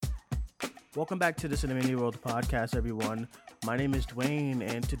Welcome back to the Cinema World podcast, everyone. My name is Dwayne,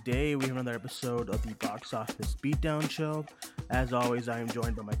 and today we have another episode of the Box Office Beatdown Show. As always, I am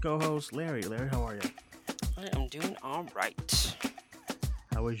joined by my co-host Larry. Larry, how are you? I am doing all right.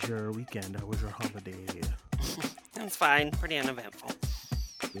 How was your weekend? How was your holiday? That's fine. Pretty uneventful.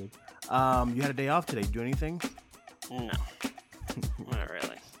 Good. You had a day off today. Do anything? No, not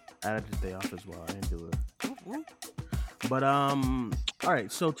really. I had a day off as well. I didn't do it. Whoop, whoop. But all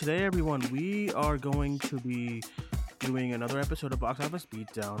right. So today, everyone, we are going to be doing another episode of Box Office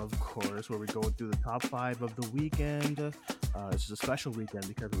Beatdown, of course, where we go through the top five of the weekend. This is a special weekend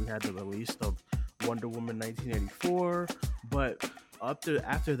because we had the release of Wonder Woman 1984. But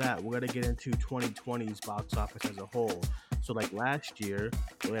after that, we're gonna get into 2020's box office as a whole. So, like last year,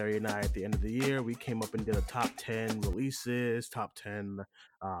 Larry and I, at the end of the year, we came up and did a top 10 releases, top 10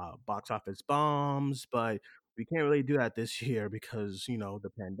 box office bombs, but we can't really do that this year because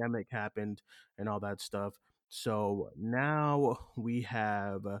the pandemic happened and all that stuff. So now we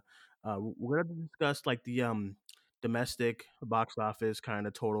have we're gonna discuss like the domestic box office kind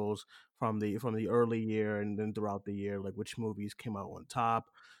of totals from the early year and then throughout the year, like which movies came out on top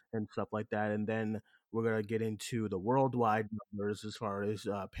and stuff like that. And then we're gonna get into the worldwide numbers as far as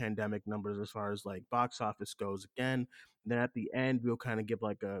pandemic numbers, as far as like box office goes again. Then at the end, we'll kind of give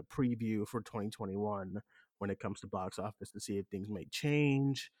like a preview for 2021 when it comes to box office to see if things may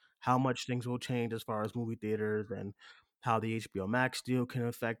change, how much things will change as far as movie theaters, and how the HBO Max deal can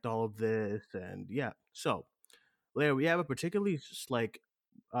affect all of this. And yeah, so Larry, we have a particularly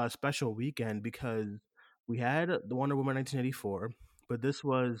special weekend because we had the Wonder Woman 1984, but this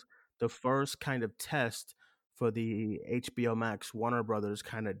was the first kind of test for the HBO Max Warner Brothers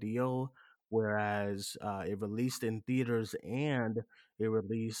kind of deal. Whereas it released in theaters and it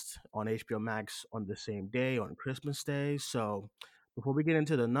released on HBO Max on the same day, on Christmas Day. So before we get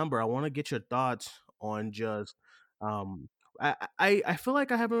into the number, I want to get your thoughts on just. Um, I feel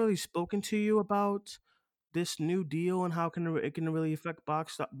like I haven't really spoken to you about this new deal and how it can really affect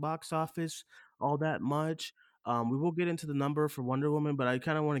box office all that much. We will get into the number for Wonder Woman, but I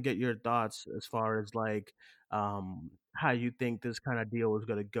kind of want to get your thoughts as far as like how you think this kind of deal is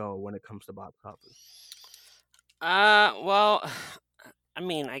going to go when it comes to box office. Well, I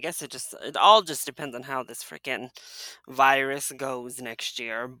mean, I guess it all just depends on how this freaking virus goes next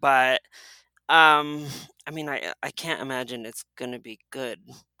year. But um, I mean, I can't imagine it's gonna be good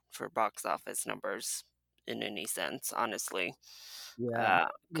for box office numbers in any sense, honestly. Yeah,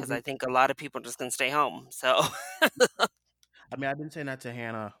 Because I think a lot of people are just gonna stay home. So I mean, I've been saying that to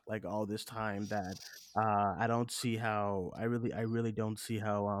Hannah like all this time that I don't see how I really don't see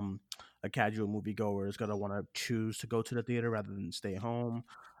how a casual moviegoer is gonna want to choose to go to the theater rather than stay home.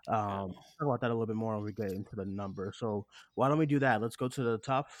 um, Talk about that a little bit more when we get into the number. So why don't we do that? Let's go to the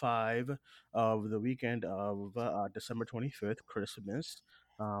top five of the weekend of December 25th, Christmas.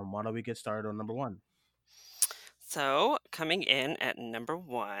 Why don't we get started on number one? So, coming in at number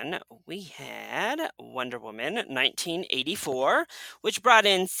one, we had Wonder Woman 1984, which brought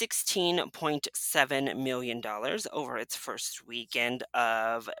in $16.7 million over its first weekend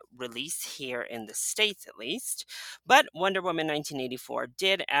of release here in the States, at least. But Wonder Woman 1984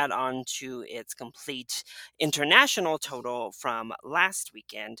 did add on to its complete international total from last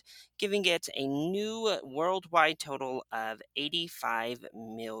weekend, giving it a new worldwide total of 85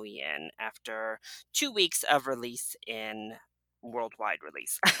 million after 2 weeks of release in worldwide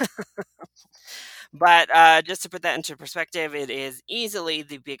release. But just to put that into perspective, it is easily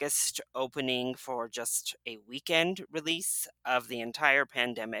the biggest opening for just a weekend release of the entire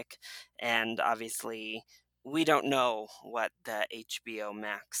pandemic. And obviously, we don't know what the HBO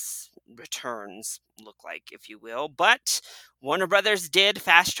Max returns look like, if you will. But Warner Brothers did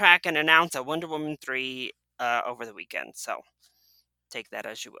fast track and announce a Wonder Woman 3 over the weekend. So take that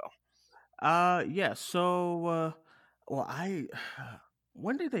as you will. Yeah. So, well, I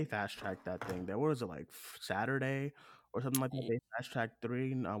when did they fast track that thing? There was it like Saturday or something like that. Y- They fast tracked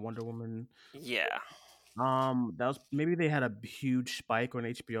three Wonder Woman. Yeah. That was maybe they had a huge spike on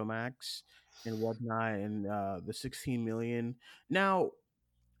HBO Max and whatnot, and the 16 million. Now,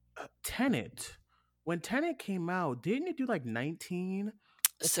 Tenet, when Tenet came out, didn't it do like 19 or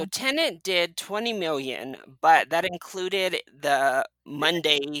So something? Tenet did 20 million, but that included the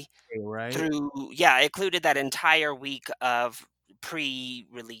Monday Right? through, yeah, it included that entire week of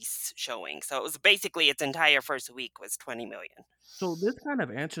pre-release showing. So it was basically its entire first week was 20 million. So this kind of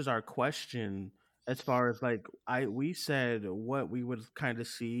answers our question as far as like I we said what we would kind of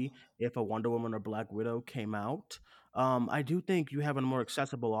see if a Wonder Woman or Black Widow came out. I do think you have a more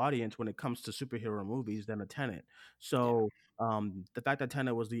accessible audience when it comes to superhero movies than a Tenet. Yeah. So The fact that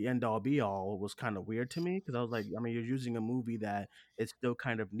Tenet was the end all be all was kind of weird to me because I was like, I mean, you're using a movie that is still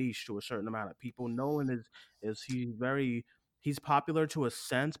kind of niche to a certain amount of people. Nolan is he's popular to a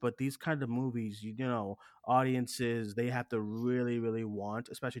sense, but these kind of movies, you know, audiences they have to really really want,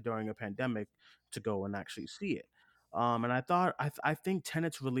 especially during a pandemic, to go and actually see it. And I think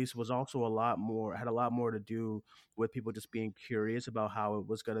Tenet's release was also a lot more had a lot more to do with people just being curious about how it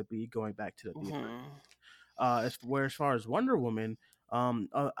was going to be going back to the theater. Hmm. As far as Wonder Woman,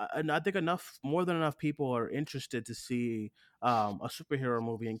 and I think enough more than enough people are interested to see a superhero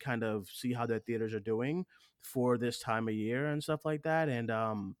movie and kind of see how their theaters are doing for this time of year and stuff like that. And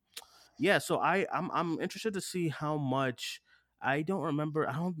yeah, so I'm interested to see how much. I don't remember.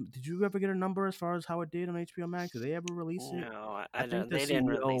 I don't. Did you ever get a number as far as how it did on HBO Max? Did they ever release it? No, I I think don't. the They didn't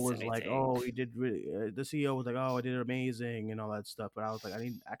CEO release was like, anything. "Oh, he did really." The CEO was like, "Oh, I did amazing" and all that stuff. But I was like, I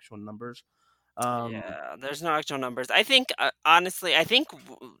need actual numbers. Um, Yeah, there's no actual numbers. I think, honestly, I think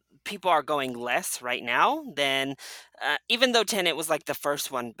people are going less right now than, even though Tenet was like the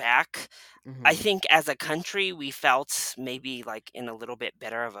first one back. I mhm. think as a country, we felt maybe like in a little bit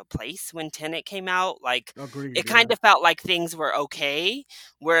better of a place when Tenet came out. Like, Agreed. it Yeah. kind of felt like things were okay.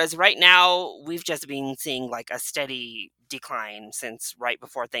 Whereas right now, we've just been seeing like a steady decline since right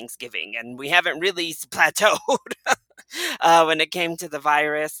before Thanksgiving, and we haven't really plateaued when it came to the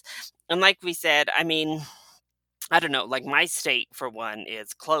virus. And like we said, I mean, I don't know, like my state for one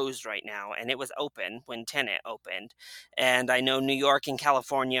is closed right now and it was open when Tenet opened. And I know New York and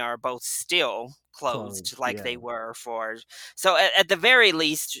California are both still closed Closed. like Yeah. they were for, so at the very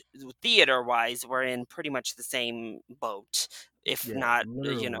least, theater wise, we're in pretty much the same boat, if Yeah. not,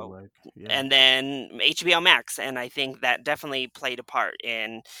 Literally. Like. Yeah. and then HBO Max. And I think that definitely played a part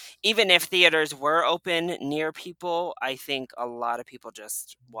in, even if theaters were open near people, I think a lot of people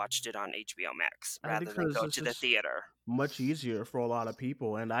just watched it on HBO Max I think rather than because go it's to the just theater. much easier for a lot of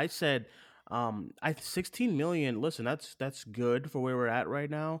people. And I said, I 16 million. Listen, that's good for where we're at right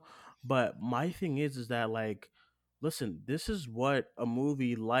now. But my thing is that like, listen, this is what a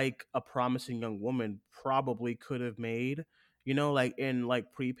movie like A Promising Young Woman probably could have made. You know, like in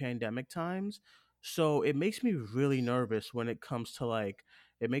like pre-pandemic times. So it makes me really nervous when it comes to like.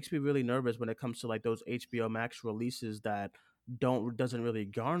 It makes me really nervous when it comes to like those HBO Max releases that doesn't really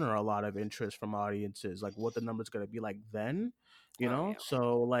garner a lot of interest from audiences, like what the number's going to be like then, you Oh know. yeah.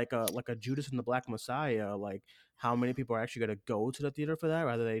 So like a Judas and the Black Messiah, like how many people are actually going to go to the theater for that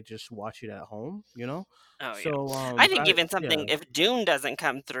rather they just watch it at home, you know. Oh yeah. So I but think I even yeah. something, if Dune doesn't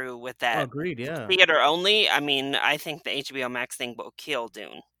come through with that Agreed. Yeah. theater only, I mean, I think the HBO Max thing will kill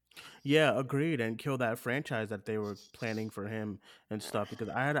Dune. Yeah, agreed, and kill that franchise that they were planning for him and stuff. Because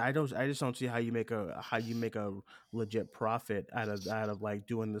I just don't see how you make a legit profit out of like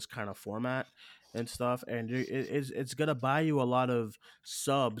doing this kind of format and stuff. And it's gonna buy you a lot of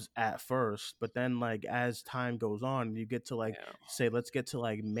subs at first, but then like as time goes on, you get to like Yeah. say let's get to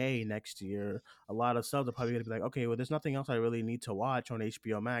like May next year. A lot of subs are probably gonna be like, okay, well, there's nothing else I really need to watch on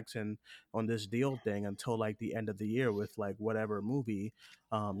HBO Max and on this deal thing until like the end of the year with like whatever movie,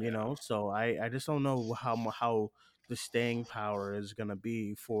 you Yeah. know. So I just don't know how the staying power is gonna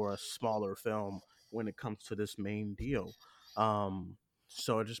be for a smaller film when it comes to this main deal. um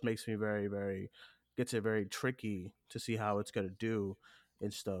so it just makes me very gets it very tricky to see how it's gonna do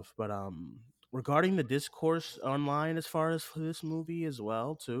and stuff. But regarding the discourse online as far as for this movie as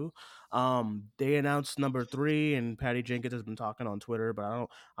well too, they announced number three and Patty Jenkins has been talking on Twitter, but I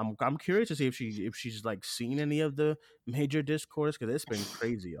don't I'm curious to see if she's like seen any of the major discourse because it's been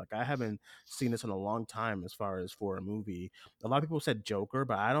crazy. Like I haven't seen this in a long time as far as for a movie. A lot of people said Joker,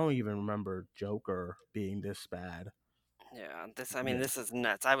 but I don't even remember Joker being this bad. Yeah, I mean, Yeah. this is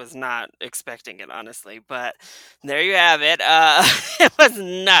nuts. I was not expecting it, honestly, but there you have it. It was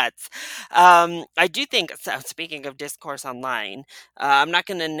nuts. I do think, so speaking of discourse online, I'm not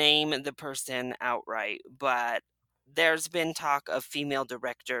going to name the person outright, but there's been talk of female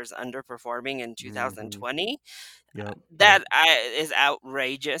directors underperforming in Hmm. 2020. Yep. Yep. That is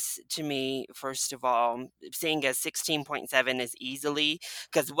outrageous to me, first of all. Seeing as 16.7 is easily,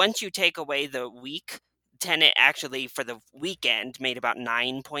 because once you take away the week, Tenet actually for the weekend made about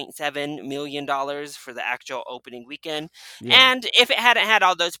 $9.7 million for the actual opening weekend. Yeah. And if it hadn't had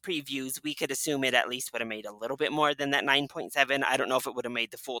all those previews, we could assume it at least would have made a little bit more than that 9.7. I don't know if it would have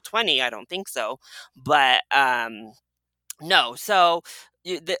made the full 20. I don't think so. But no, so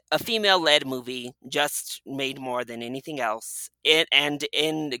a female-led movie just made more than anything else. It and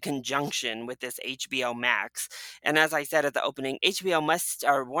in conjunction with this HBO Max, and as I said at the opening, HBO must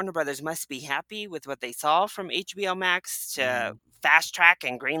or Warner Brothers must be happy with what they saw from HBO Max to Hmm. fast track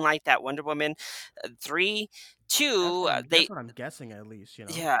and greenlight that Wonder Woman 3 Two, That's what I'm guessing at least, you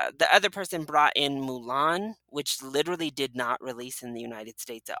know. yeah, the other person brought in Mulan, which literally did not release in the United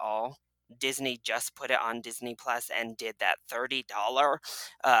States at all. Disney just put it on Disney Plus and did that $30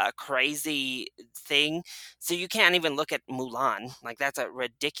 crazy thing. So you can't even look at Mulan. Like that's a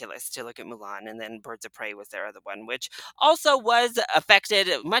ridiculous to look at Mulan. And then Birds of Prey was their other one, which also was affected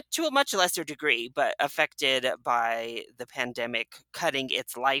much to a much lesser degree, but affected by the pandemic cutting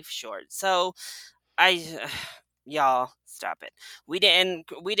its life short. So I y'all stop it. We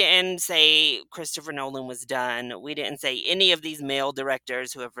didn't say Christopher Nolan was done. We didn't say any of these male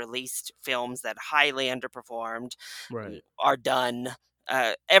directors who have released films that highly underperformed Right. are done.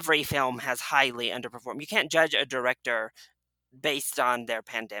 Every film has highly underperformed. You can't judge a director based on their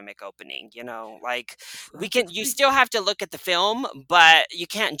pandemic opening, like you Speak. still have to look at the film, but you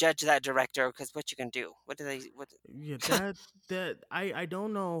can't judge that director because what you can do? What do they what Yeah, I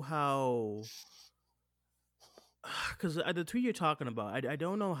don't know how, because the two you're talking about, I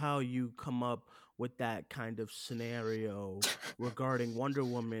don't know how you come up with that kind of scenario regarding Wonder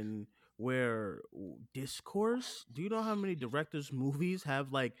Woman where discourse. Do you know how many directors' movies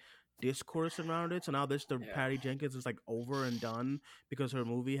have like discourse around it? So now this the Yeah. Patty Jenkins is like over and done because her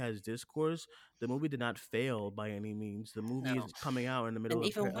movie has discourse. The movie did not fail by any means. The movie No. is coming out in the middle And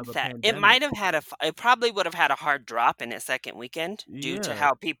even of with a that, it pandemic. might have had it probably would have had a hard drop in its second weekend due to Yeah,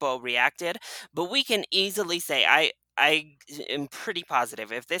 how people reacted. But we can easily say I am pretty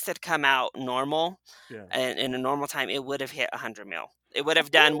positive if this had come out normal yeah. and in a normal time, it would have hit 100 mil. It would Of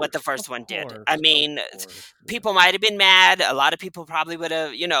have done what the course, first one did. I of mean, course. Yeah, people might have been mad. A lot of people probably would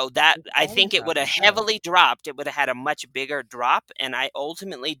have, that it I always think it would have happens. Yeah, heavily dropped. It would have had a much bigger drop. And I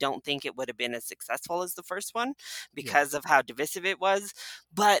ultimately don't think it would have been as successful as the first one yeah. because of how divisive it was,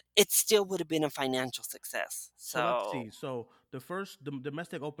 but it still would have been a financial success. So let's So, see. So the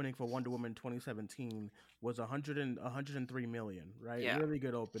domestic opening for Wonder Woman 2017 was 103 million, right? yeah, Really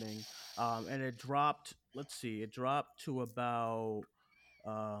good opening. And it dropped. Let's see, it dropped to about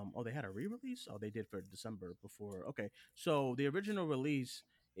oh, they had a re-release. Oh, they did for December before. Okay, so the original release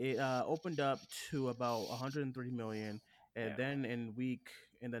it opened up to about 103 million, and yeah, then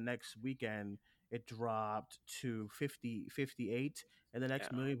in the next weekend it dropped to 58, and the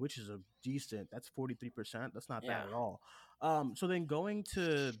next yeah, million, which is a decent. That's 43%. That's not bad yeah, at all. So then going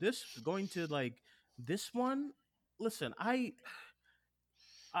to like this one. Listen, a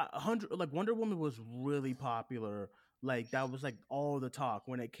hundred like Wonder Woman was really popular. Like that was like all the talk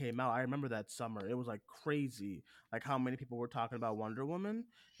when it came out. I remember that summer. It was like crazy, like how many people were talking about Wonder Woman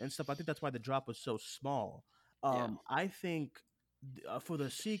and stuff. I think that's why the drop was so small. yeah, I think for the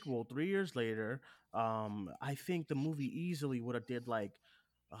sequel 3 years later, I think the movie easily would have did like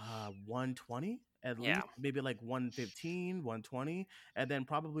 120 at yeah, least, maybe like 115, 120, and then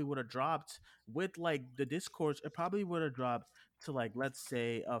probably would have dropped with like the discourse. It probably would have dropped to like let's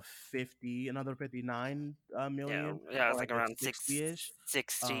say a 50, another 59 yeah. million, Yeah, it or was like like a around 60ish.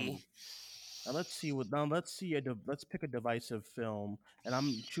 60. Um, and let's see what now. Let's pick a divisive film, and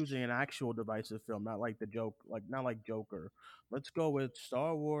I'm choosing an actual divisive film, not like the joke, like not like Joker. Let's go with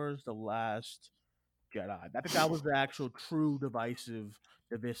Star Wars: The Last Jedi. I think that was the actual true divisive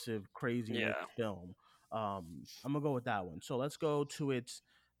craziness Yeah, film. I'm gonna go with that one. So let's go to its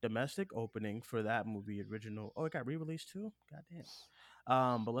domestic opening for that movie original. Oh, it got re-released too. God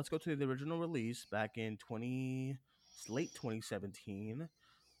damn. But let's go to the original release back in late 2017.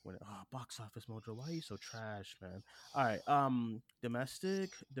 When box office mojo, why are you so trash, man? All right,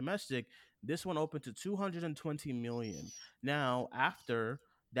 domestic. This one opened to 220 million. Now after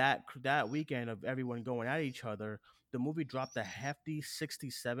that weekend of everyone going at each other, the movie dropped a hefty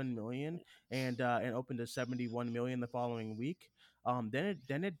 67 million and opened to 71 million the following week. Then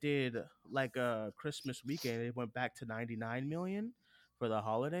it did like a Christmas weekend. It went back to 99 million for the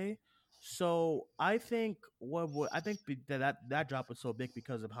holiday. So I think that drop was so big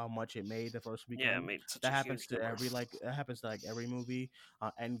because of how much it made the first yeah, it weekend. made such a huge number. That happens to like every movie.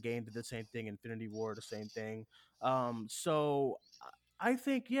 Endgame did the same thing. Infinity War the same thing. So I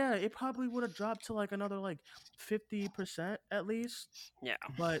think yeah, it probably would have dropped to like another like 50% at least. Yeah,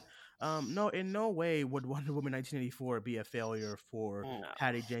 But no, in no way would Wonder Woman 1984 be a failure for no.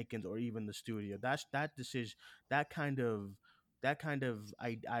 Patty Jenkins or even the studio. That decision, that kind of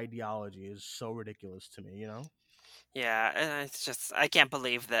ideology is so ridiculous to me. You know. Yeah, and it's just I can't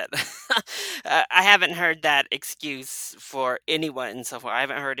believe that I haven't heard that excuse for anyone so far. I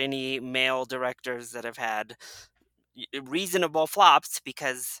haven't heard any male directors that have had reasonable flops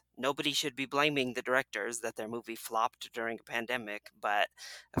because nobody should be blaming the directors that their movie flopped during a pandemic. But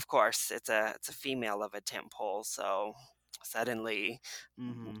of course, it's a female of a tent pole, so suddenly,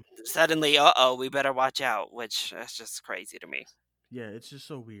 Mm-hmm. suddenly, uh-oh, we better watch out, which that's just crazy to me. Yeah, it's just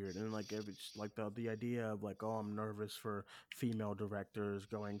so weird, and like it's like the idea of like, oh, I'm nervous for female directors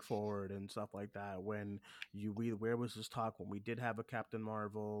going forward and stuff like that. When where was this talk when we did have a Captain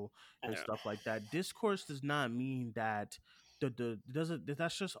Marvel and Yeah, stuff like that? Discourse does not mean that the doesn't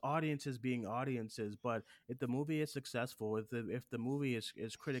that's just audiences being audiences. But if the movie is successful, if the movie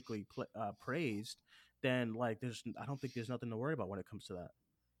is critically praised, then like I don't think there's nothing to worry about when it comes to that.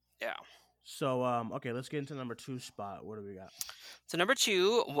 yeah. So okay, let's get into number two spot. What do we got? So number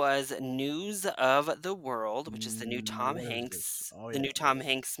 2 was News of the World, which is What is this? Oh The yeah, new oh Tom yeah.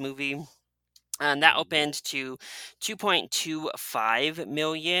 Hanks movie. And that Mhm. opened to 2.25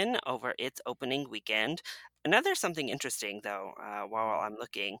 million over its opening weekend. Another something interesting though, while Mhm. I'm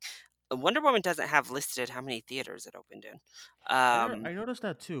looking, Wonder Woman doesn't have listed how many theaters it opened in. Um, I noticed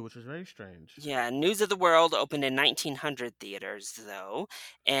that too, which is very strange. yeah, News of the World opened in 1900 theaters, though,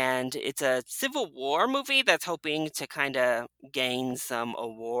 and it's a Civil War movie that's hoping to kind of gain some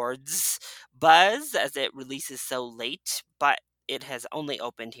awards buzz as it releases so late, but it has only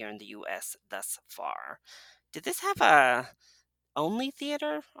opened here in the US thus far. Did this have a only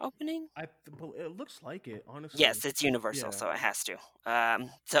theater opening? Well, it looks like it, honestly. Yes, it's Universal, Yeah, so it has to.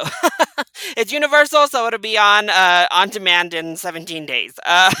 So it's Universal, so it'll be on demand in 17 days.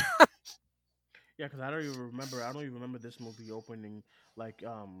 yeah, because I don't even remember. I don't even remember this movie opening like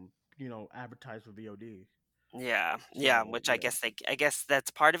advertised for VOD. Yeah, yeah, So which yeah. I guess that's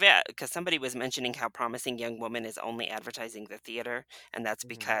part of it because somebody was mentioning how Promising Young Woman is only advertising the theater, and that's Hmm.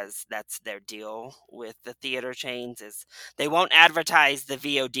 because that's their deal with the theater chains is they won't advertise the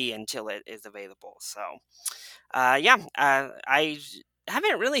VOD until it is available. So, yeah,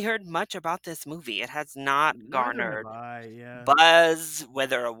 haven't really heard much about this movie. It has not Neither have garnered I. Yeah. buzz,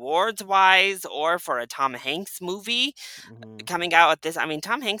 whether awards wise or for a Tom Hanks movie Hmm. coming out at this. I mean,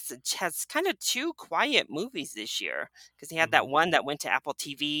 Tom Hanks has kind of 2 quiet movies this year because he had Hmm. that one that went to Apple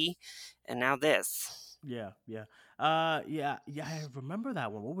TV, and now this. Yeah, yeah. Yeah. I remember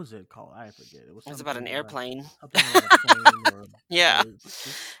that one. What was it called? I forget. It was It was about an airplane. something about a plane or Yeah.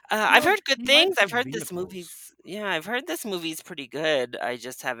 just I've heard good he things. likes I've his heard this vehicles. movie's yeah, I've heard this movie's pretty good. I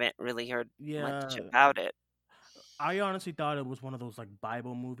just haven't really heard much Yeah, about it. I honestly thought it was one of those like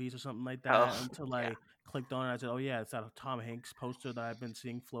Bible movies or something like Oh, that until yeah. I clicked on it. I said, "Oh yeah, it's that Tom Hanks poster that I've been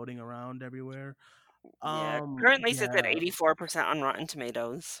seeing floating around everywhere." Yeah, currently sits at Yeah, 84% on Rotten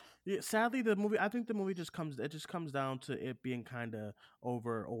Tomatoes. yeah. Sadly, the movie. I think the movie just comes down to it being kind of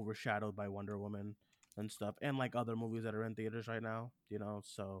overshadowed by Wonder Woman and stuff, and like other movies that are in theaters right now.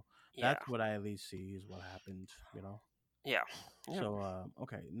 So Yeah, that's what I at least see is what happened. yeah, yeah. So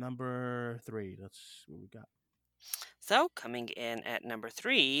okay, number three. Let's what we got. So, coming in at number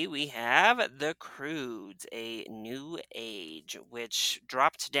 3, we have The Croods, A New Age, which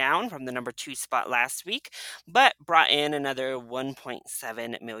dropped down from the number 2 spot last week, but brought in another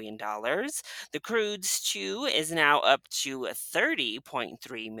 $1.7 million. The Croods 2 is now up to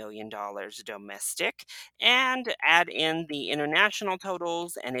 $30.3 million domestic, and add in the international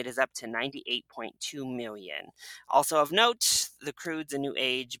totals, and it is up to 98.2 million. Also of note, The Croods: A New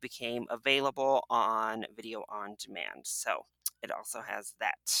Age became available on video on demand. So it also has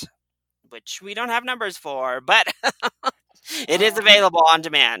that, which we don't have numbers for, but it is Um, available on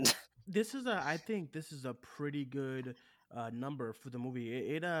demand. I think this is a pretty good number for the movie.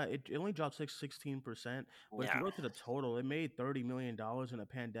 It only dropped 16%, but if you Yeah. look at the total, it made $30 million in a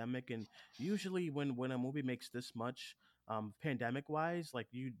pandemic. And usually, when a movie makes this much, pandemic wise, like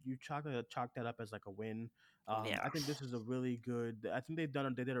you chalk that up as like a win. Yeah. I think this is a really good. I think they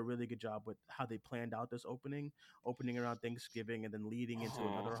did a really good job with how they planned out this opening around Thanksgiving and then leading into Mhm.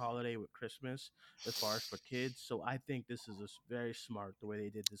 another holiday with Christmas as far as for kids. So I think this is very smart the way they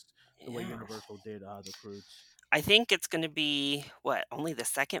did this, the way Yeah. Universal did the Croods. I think it's going to be what only the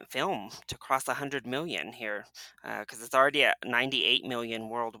second film to cross 100 million here, because it's already at 98 million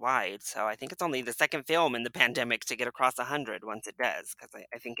worldwide. So I think it's only the second film in the pandemic to get across 100 once it does, because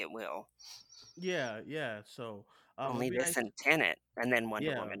I think it will. Yeah, yeah. So it'll Only be this nice. and Tenet, and then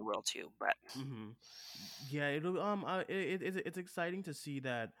Wonder Yeah. Woman will too. But Hmm. Yeah, it's exciting to see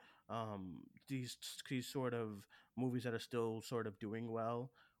that these sort of movies that are still sort of doing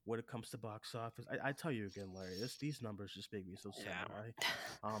well when it comes to box office. I tell you again, Larry, these numbers just make me so yeah, sad.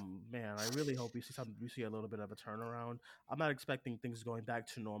 Man, I really hope we see a little bit of a turnaround. I'm not expecting things going back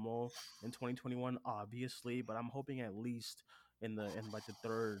to normal in 2021, obviously, but I'm hoping at least in like the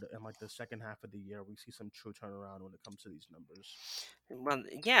third and like the second half of the year we see some true turnaround when it comes to these numbers. well,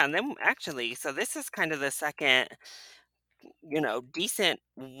 yeah, and then actually, so this is kind of the second, decent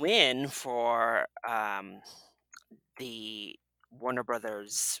win for the Warner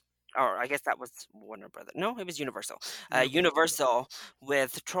Brothers, or I guess that was Warner Brothers. No, it was Universal. Universal. Yeah. Universal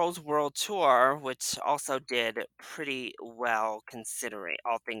with Trolls World Tour, which also did pretty well considering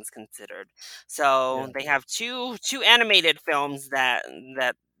all things considered. So Yeah. they have two animated films that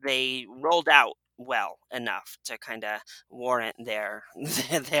they rolled out well enough to kind of warrant their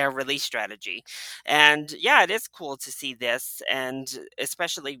their release strategy. And yeah, it is cool to see this, and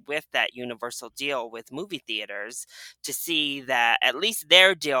especially with that Universal deal with movie theaters, to see that at least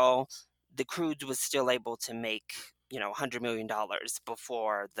their deal, the Croods was still able to make, $100 million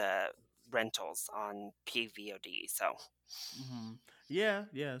before the rentals on PVOD. So Hmm. Yeah,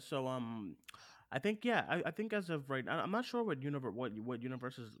 yeah. So I think yeah, I think as of right, I'm not sure what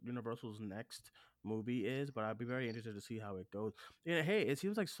Universal's next movie is, but I'd be very interested to see how it goes. Yeah, hey, it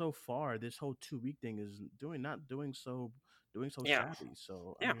seems like so far this whole 2 week thing is not doing so yeah, shabby.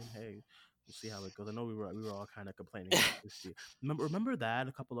 So I yeah, mean, hey, we'll see how it goes. I know we were all kind of complaining about this. Remember that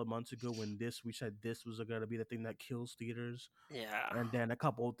a couple of months ago when this we said this was gonna be the thing that kills theaters. yeah. And then a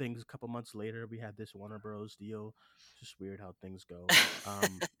couple months later, we had this Warner Bros. Deal. Just weird how things go. All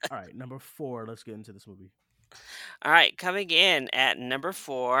right, number four. Let's get into this movie. All right, coming in at number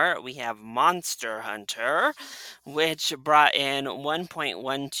four, we have Monster Hunter, which brought in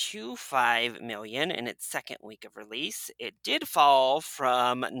 1.125 million in its second week of release. It did fall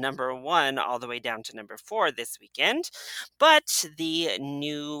from number one all the way down to number four this weekend, but the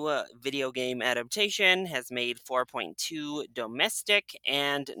new video game adaptation has made 4.2 domestic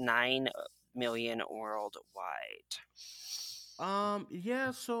and 9 million worldwide.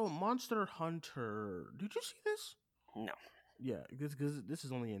 Yeah. So Monster Hunter. Did you see this? No, Yeah, because this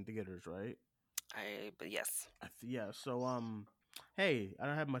is only in theaters, right? but yes, Yeah. So hey, I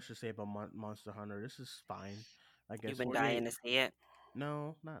don't have much to say about Monster Hunter. This is fine, I you've guess. been Or yeah, dying to see it.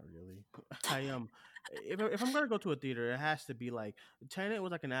 no, not really. I if I'm gonna go to a theater, it has to be like Tenet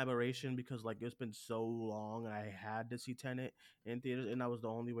was like an aberration because like it's been so long and I had to see Tenet in theaters and that was the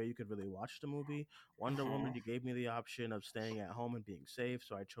only way you could really watch the movie. Wonder Woman, Mhm. you gave me the option of staying at home and being safe,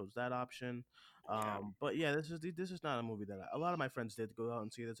 so I chose that option. Yeah. But yeah, this is not a movie that a lot of my friends did go out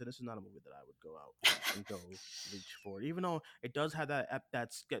and see this, and this is not a movie that I would go out and go reach for, even though it does have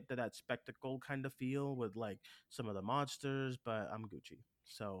that spectacle kind of feel with like some of the monsters, but I'm Gucci.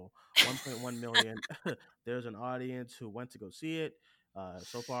 So 1.1 million. There's an audience who went to go see it.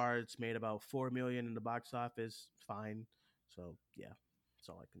 So far, it's made about 4 million in the box office. Fine. So yeah, that's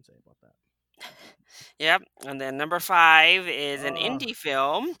all I can say about that. Yep. And then number five is an Oh, indie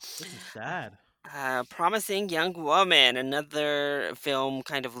film. this is Uh, sad. Promising Young Woman, another film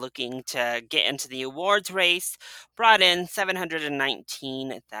kind of looking to get into the awards race, brought Yeah. in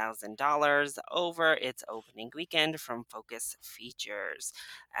 $719,000 over its opening weekend from Focus Features.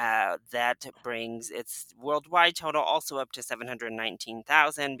 That brings its worldwide total also up to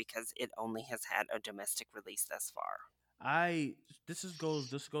 719,000 because it only has had a domestic release thus far. I this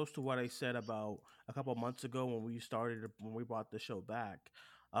goes to what I said about a couple months ago when we brought the show back.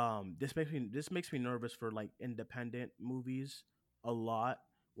 This makes me nervous for like independent movies a lot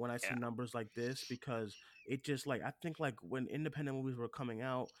when I see Yeah. numbers like this because it just like I think like when independent movies were coming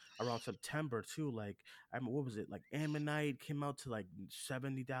out around September too, like I mean, what was it like Ammonite came out to like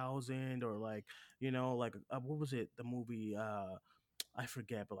 70,000 or like like what was it the movie I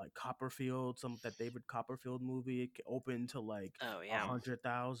forget, but like Copperfield, some that David Copperfield movie, it opened to like Oh, a yeah.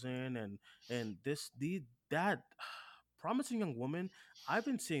 100,000, and this the that Promising Young Woman. I've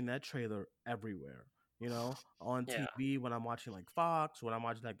been seeing that trailer everywhere. On Yeah. TV when I'm watching like Fox, when I'm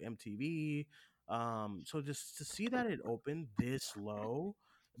watching like MTV. So just to see that it opened this low,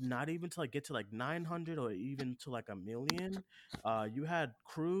 not even to like get to like 900 or even to like a million. You had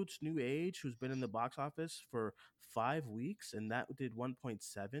Crude's New Age, who's been in the box office for 5 weeks, and that did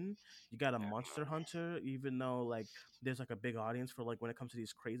 1.7. You got a Monster Hunter, even though like there's like a big audience for like when it comes to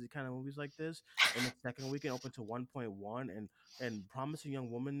these crazy kind of movies like this. In the second weekend, opened to 1.1, and Promising Young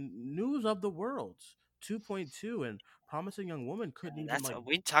Woman, News of the Worlds 2.2, and Promising Young Woman couldn't And even that's like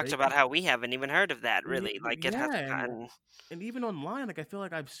we talked break about how we haven't even heard of that yeah, really. Like it yeah, hasn't gotten. and even online, like I feel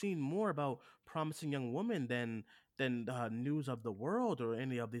like I've seen more about Promising Young Woman than News of the World or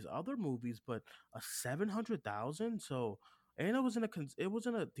any of these other movies. But a 700,000, so and it was in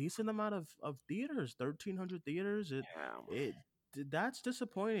a decent amount of theaters, 1,300 theaters. Yeah. It that's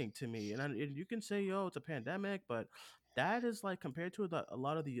disappointing to me. And you can say, yo, it's a pandemic, but that is like compared to a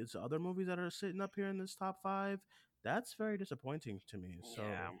lot of these other movies that are sitting up here in this top five. That's very disappointing to me. So.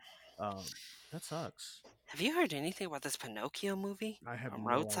 Yeah. Um, that sucks. Have you heard anything about this Pinocchio movie? I have no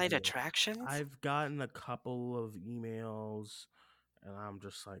Roadside idea. Attractions? I've gotten a couple of emails and I'm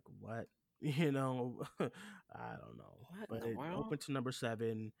just like, what? You know, I don't know, What in but the it world? opened to number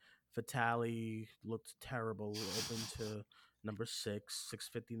seven. Fatale looked terrible. Opened to number six,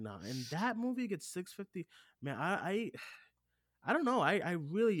 659. That movie gets 650. Man, I don't know. I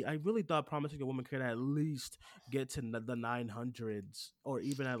really thought Promising a Woman could at least get to the 900s or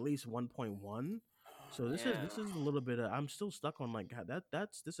even at least 1.1. So Yeah, this is a little bit. I'm still stuck on like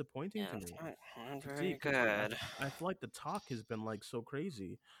that's disappointing yeah, to it's me not to see very because good. I feel like the talk has been like so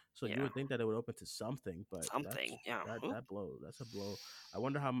crazy. So you Yeah, would think that it would open to something, but something. Yeah. Oop. that blow. That's a blow. I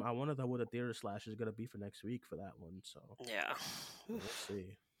wonder what the theater slash is gonna be for next week for that one. So Yeah. we'll Oof.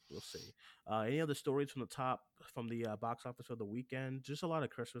 see. We'll see. Any other stories from the top from the box office for the weekend? Just a lot of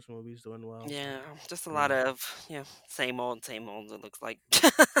Christmas movies doing well. Yeah, just a I lot mean, of same old. It looks like.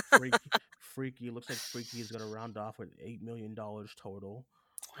 Freaky looks like Freaky is gonna round off with $8 million total.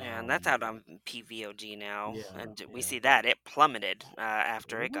 Yeah, and that's Um, out on PVOG now, yeah, and we yeah. see that it plummeted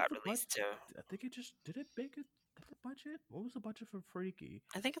after What it was got the budget? released to. I think it just did it make it the budget. What was the budget for Freaky?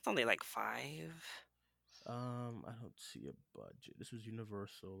 I think it's only like 5. I don't see a budget. This was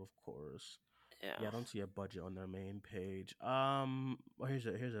Universal, of course. Yeah. Yeah, I don't see a budget on their main page. Well, here's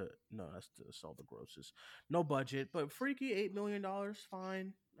a no. That's all the grosses. No budget, but Freaky $8 million,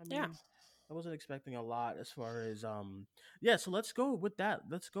 fine. I Yeah. mean, I wasn't expecting a lot as far as yeah. So let's go with that.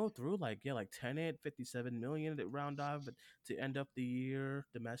 Let's go through like yeah, like Tenet 57 million to round off, but to end up the year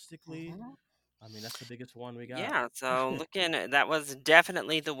domestically. Mhm. I mean, that's the biggest one we got. Yeah, so looking at that was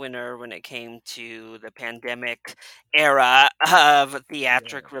definitely the winner when it came to the pandemic era of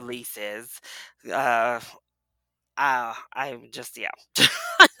Yeah. theatric releases. Uh, I just yeah.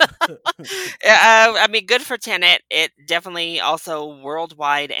 I mean, good for Tenet. It definitely also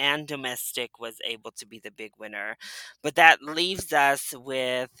worldwide and domestic was able to be the big winner, but that leaves us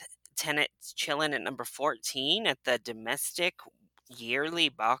with Tenet chilling at number 14 at the domestic yearly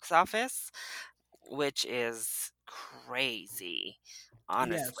box office, which is crazy,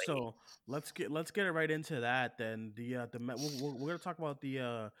 Yeah, honestly. so let's get it right into that then. We're gonna talk about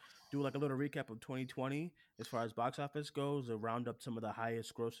the do like a little recap of 2020 as far as box office goes, and round up some of the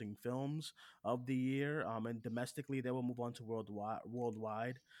highest grossing films of the year. And domestically, then we'll move on to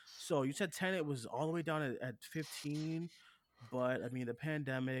worldwide. So you said Tenet was all the way down at 15, but I mean the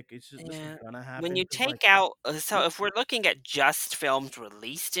pandemic. It's just this was Yeah. gonna When happen you because like take out, so it, if we're looking at just films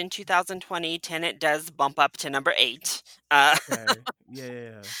released in 2020, Tenet does bump up to number 8. okay, yeah, yeah,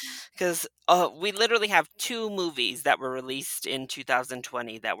 yeah. Because we literally have 2 movies that were released in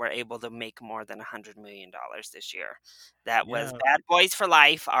 2020 that were able to make more than $100 million this year. That was Yeah. Bad Boys for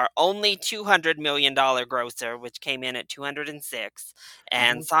Life, our only $200 million grosser, which came in at 206, You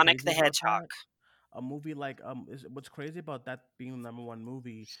know and what's Sonic crazy the about Hedgehog. that? A movie like is what's crazy about that being the number one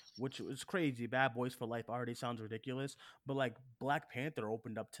movie, which is crazy. Bad Boys for Life already sounds ridiculous, but like Black Panther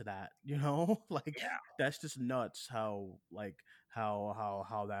opened up to that, you know, like Yeah, that's just nuts. How like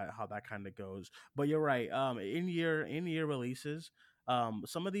how that kind of goes. But you're right. In year releases.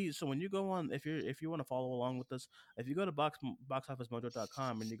 Some of these. So when you go on, if you want to follow along with us, if you go to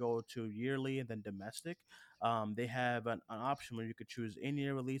boxofficemojo.com and you go to yearly and then domestic, they have an option where you could choose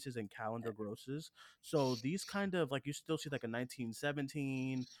in-year releases and calendar grosses. So these kind of like you still see like a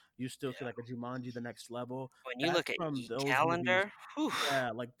 1917, you still see yeah. like a Jumanji, the next level. When you That's look at from those movies. calendar, whew.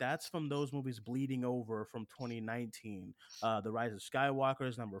 Yeah, like that's from those movies bleeding over from 2019. The Rise of Skywalker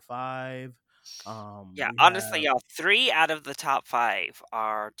is number five. Yeah, We honestly, have y'all, 3 out of the top 5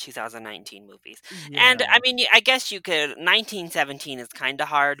 are 2019 movies. And, I yeah, mean, I guess you could 1917 is kinda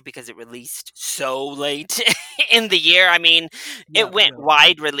hard because it released so late in the year. I mean, it yep, went yep.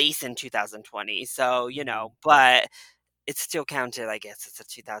 wide release in 2020, so, Mhm. but it's still counted, I guess, as a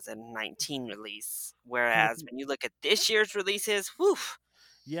 2019 release, And if whereas you when you look at this year's releases, whew.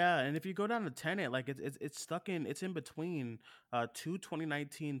 Yeah, and if you go down to Tenet, like it's stuck in it's in between two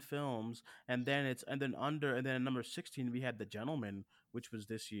 2019 films, and then it's and then under and then at number 16 we had The Gentleman, which was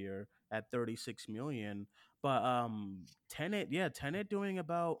this year at 36 million. But Tenet, yeah, Tenet doing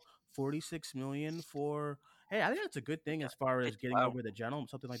about 46 million for hey, I think that's a good thing Yeah, as far as it's getting low. over The Gentleman,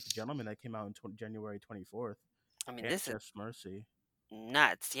 something like The Gentleman that came out in January 24th I mean, and this is Chef's Mercy.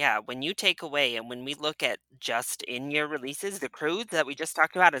 nuts, yeah, when you take away and when we look at just in-year releases, The Croods that we just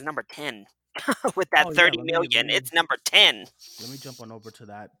talked about is number 10 with that Oh yeah, 30,000,000, it's number 10. let me jump on over to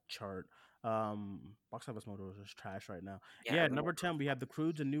that chart. Box office motor is just trash right now. Yeah, Yeah, everyone number 10 we have the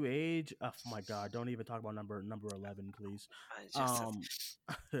Croods: A New Age. Oh my god, don't even talk about number 11, please. it's just Um,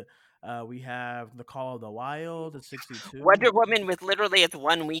 we have The Call of the Wild at 62. Wonder Woman with literally its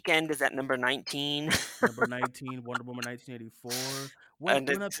 1 weekend is at number 19, Number 19, Wonder Woman 1984. and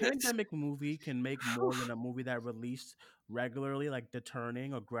When a it's pandemic movie can make more than a movie that released regularly, like The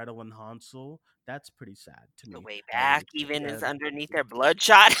Turning or Gretel and Hansel, that's pretty sad to The me, Way at Back least. even Yeah, is underneath there.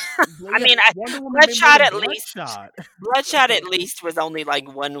 Bloodshot. well, I yeah, mean, Wonder Woman made more Bloodshot than at least Bloodshot. Bloodshot at least was only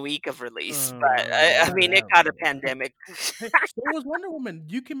like 1 week of release, but I mean, it got a Whatever. pandemic. Hey, so was Wonder Woman.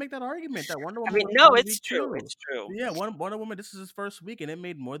 You can make that argument that Wonder I Woman mean, was no, 1 week it's true, too. it's true. Yeah, Wonder Woman. This is his first week, and it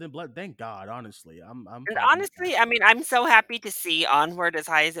made more than Blood. Thank God, honestly. I'm And happy with that. honestly, I mean, I'm so happy to see Onward as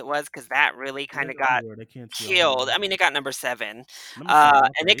high as it was because that really Where's kinda got Onward? I can't see killed. Onward. I mean, it got number 7, Number seven.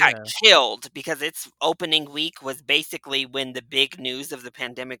 and Okay, it got yeah, killed because its opening week was basically when the big news of the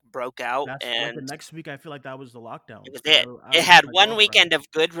pandemic broke out, that's like the and next week. I feel like that was the it lockdowns was because it. I It was with had my 1 girlfriend. weekend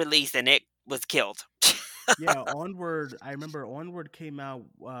of good release, and it was killed. Yeah, Onward. I remember Onward came out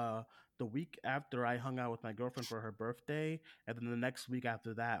the week after I hung out with my girlfriend for her birthday, and then the next week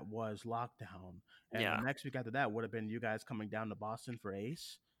after that was lockdown, and the Yeah, next week after that would have been you guys coming down to Boston for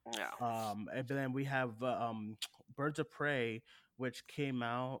Ace. yeah. And then we have Birds of Prey, which came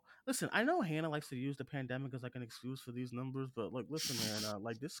out. Listen, I know Hannah likes to use the pandemic as like an excuse for these numbers, but like, listen, Hannah,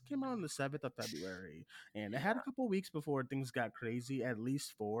 like this came out on the 7th of February, and it had a couple weeks before things got crazy, at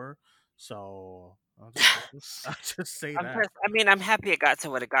least four. So I'll just say that. I mean, I'm happy it got to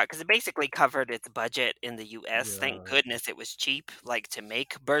what it got because it basically covered its budget in the US. Thank Yeah, goodness it was cheap, like, to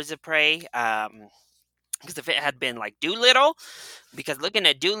make Birds of Prey, because if it had been like Doolittle, because looking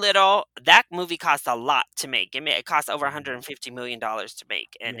at Doolittle, that movie cost a lot to make. It cost over yeah, $150 million to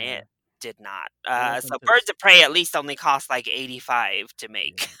make, and yeah. it did not. It So opened to Birds of Prey at least only cost like 85 to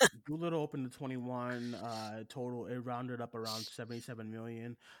Yeah, make. Doolittle opened to 21. Total, it rounded up around 77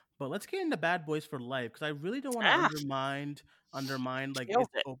 million. But let's get into Bad Boys for Life because I really don't want to Ah, undermine like killed its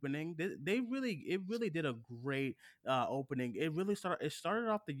it. opening. It really did a great opening. It started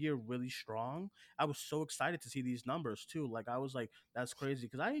off the year really strong. I was so excited to see these numbers too. Like I was like, that's crazy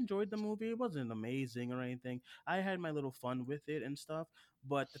because I enjoyed the movie. It wasn't amazing or anything. I had my little fun with it and stuff.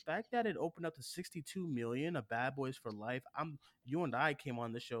 But the fact that it opened up to 62 million, a Bad Boys for Life, you and I came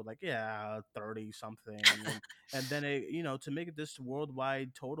on the show like, yeah, 30 something, and then it, to make it this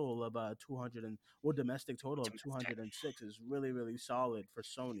worldwide total of 200 and well, domestic total of Domestic. 206 is really really solid for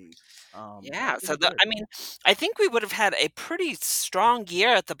Sony. That's Yeah, so pretty good. I mean, I think we would have had a pretty strong year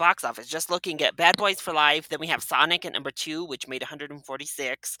at the box office. Just looking at Bad Boys for Life, then we have Sonic at number 2, which made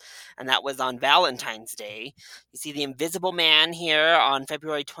 146, and that was on Valentine's Day. You see, The Invisible Man here on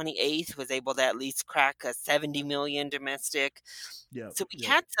February 28th was able to at least crack a 70 million domestic. Yep, So we yep,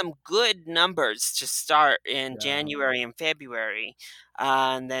 had some good numbers to start in yeah. January and February,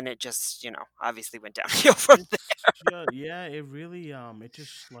 and then it just, obviously went downhill from there. Yeah, it really it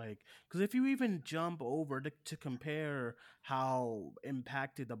just like because if you even jump over to compare how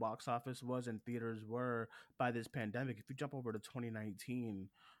impacted the box office was and theaters were by this pandemic, if you jump over to 2019,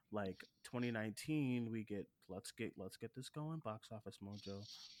 like 2019, let's get this going. Box office mojo,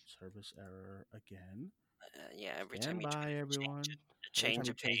 service error again. Yeah, every time Stand you try by, to everyone. Every time change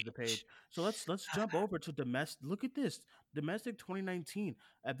you a change the page. page. So let's jump over to domestic. Look at this. Domestic 2019.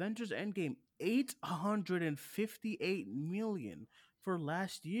 Avengers Endgame 858 million for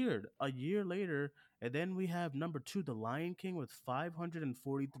last year. A year later, and then we have number 2 The Lion King with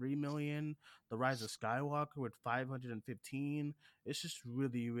 543 million. The Rise of Skywalker with 515. It's just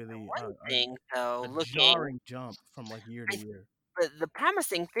really really One thing, though, a looking, jarring jump from like year to I year. the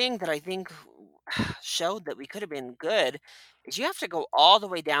promising thing that I think showed that we could have been good is you have to go all the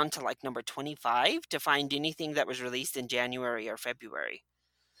way down to like number 25 to find anything that was released in January or February.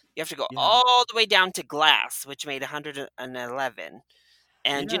 You have to go Yeah. all the way down to Glass, which made 111.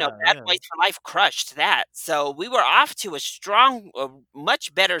 And, Yeah, Bad yeah. Boys for Life crushed that. So we were off to a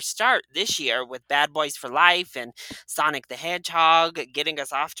much better start this year with Bad Boys for Life and Sonic the Hedgehog getting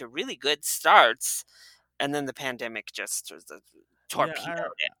us off to really good starts. And then the pandemic just was a Yeah,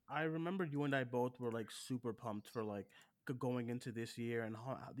 torpedoed it. I remember you and I both were like super pumped for like going into this year and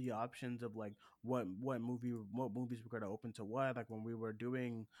the options of like what movies were going to open to what, like when we were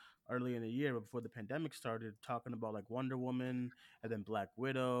doing early in the year before the pandemic started, talking about like Wonder Woman and then Black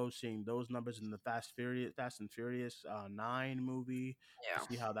Widow, seeing those numbers in the Fast and Furious 9 movie to Yeah.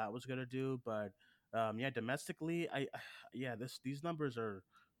 see how that was going to do. But yeah, domestically, I yeah, these numbers are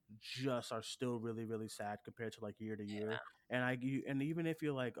still really really sad compared to like year to year. And even if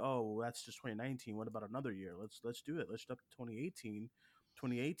you're like, oh, that's just 2019, what about another year? Let's do it. Let's jump to 2018.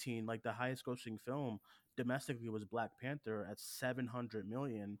 2018, like the highest grossing film domestically was Black Panther at 700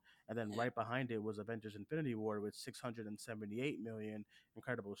 million, and then Yeah. right behind it was Avengers Infinity War with 678 million,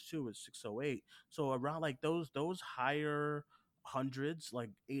 Incredibles 2 with 608. So around like those higher hundreds, like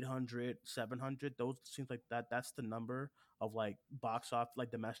 800, 700, those seems like that's the number of like box off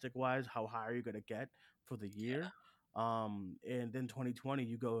like domestic wise, how high are you going to get for the year. And then 2020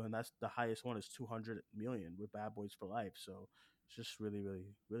 you go and that's the highest one is 200 million with Bad Boys for Life. So it's just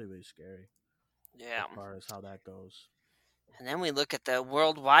really scary Yeah. as far as how that goes. And then we look at the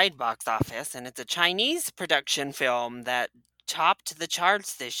worldwide box office, and it's a Chinese production film that topped the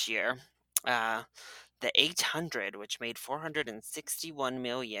charts this year. Uh, the 800, which made 461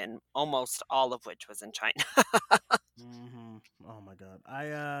 million, almost all of which was in China. Oh my god,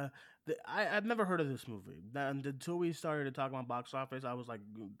 I've never heard of this movie. Until we started talking about box office, I was like,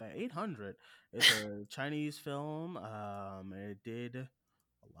 the 800. It's a Chinese film. It did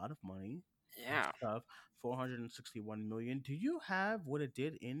a lot of money. That's Yeah. tough. 461 million. Do you have what it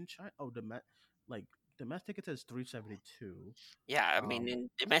did in China? Oh, like domestic, it says 372. Yeah, I mean, Um, in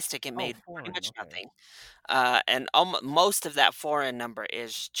domestic, it oh, made pretty foreign. much Okay. nothing. And most of that foreign number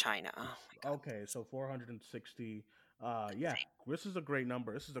is China. Oh my god. Okay, so 460. Yeah, this is a great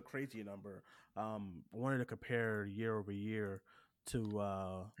number. This is a crazy number. I wanted to compare year over year to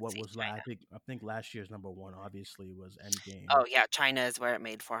Let's what see, was China. I think last year's number one obviously was Endgame. Oh yeah, China is where it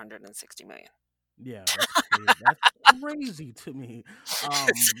made 460 million. Yeah, that's crazy. That's crazy to me.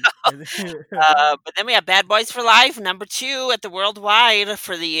 And But then we have Bad Boys for Life, number 2 at the worldwide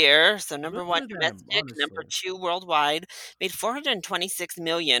for the year. So good number 1 for them, domestic, number honestly. 2 worldwide, made 426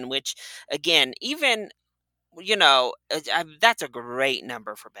 million, which again, even that's a great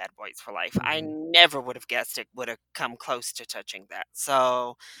number for Bad Boys for Life. I Hmm. never would have guessed it would have come close to touching that.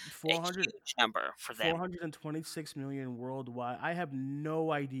 So a 400. huge number for them. 426 million worldwide. I have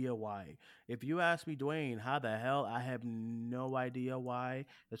no idea why. If you ask me, Dwayne, how the hell, I have no idea why.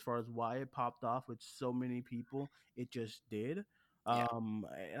 As far as why it popped off with so many people, it just did. Yeah,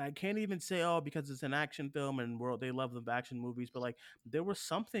 And I can't even say, oh, because it's an action film and world they love the action movies, but like there was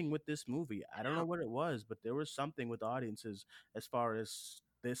something with this movie. I don't know what it was, but there was something with audiences as far as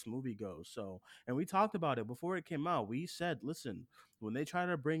this movie goes. So, and we talked about it before it came out. We said, listen, when they try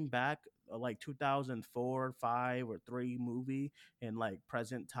to bring back like 2004, 5 or 3 movie in like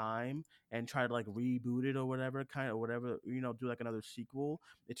present time and try to like reboot it or whatever kind of whatever, do like another sequel,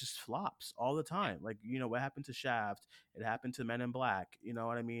 it just flops all the time. Like, what happened to Shaft, it happened to Men in Black, you know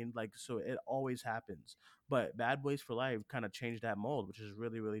what I mean? Like, so it always happens. But Bad Boys for Life kind of changed that mold, which is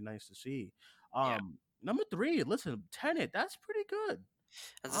really nice to see. yeah. Number 3, listen, Tenet, that's pretty good.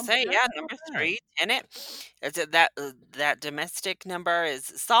 As I say, yeah, That's not number bad. 3, Tenet. That domestic number is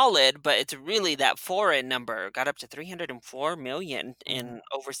solid, but it's really that foreign number got up to 304 million Mhm. in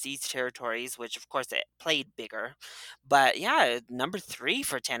overseas territories, which of course it played bigger. But yeah, number 3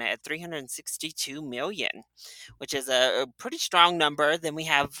 for Tenet at 362 million, which is a pretty strong number. Then we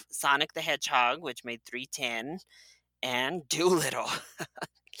have Sonic the Hedgehog, which made 310, and Doolittle.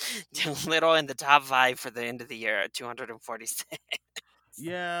 Doolittle in the top 5 for the end of the year at 246.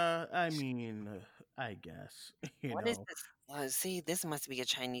 Yeah, I mean, I guess, What is this? See, this must be a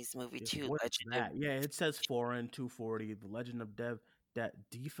Chinese movie too. what is Legend of that? Yeah, it says foreign 240, The Legend of that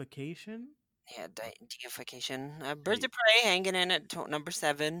defecation. yeah, deification. Birds Hey, of Prey hanging in at number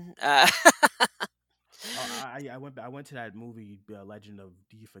 7. I went to that movie, Legend of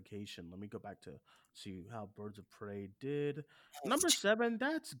Deification. Let me go back to see how Birds of Prey did. It's Number 7,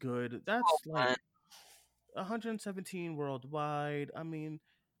 that's good. That's like 201. 117 worldwide. I mean,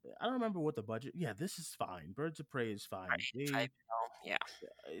 I don't remember what the budget. Yeah, this is fine. Birds of Prey is fine. Right, 5 They mil. Yeah,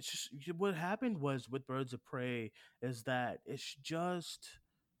 it's just what happened was with Birds of Prey is that it's just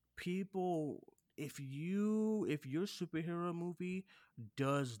people, if your superhero movie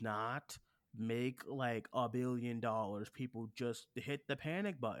does not make like $1 billion, people just hit the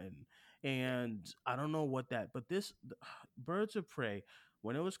panic button. yeah, And I don't know what that, but this Birds of Prey,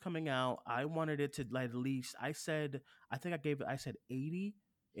 when it was coming out, I wanted it to like at least, I think I said 80,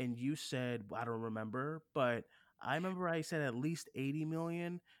 and you said I don't remember, but I remember I said at least 80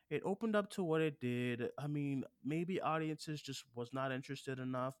 million. It opened up to what it did. I mean, maybe audiences just was not interested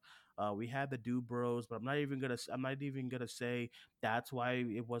enough. We had the Dude Bros, but I'm not even gonna say that's why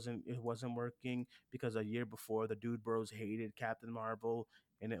it wasn't working, because a year before the Dude Bros hated Captain Marvel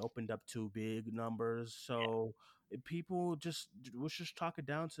and it opened up to big numbers. So people just was just talk it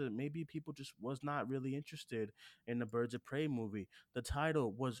down to maybe people just was not really interested in the Birds of Prey movie. The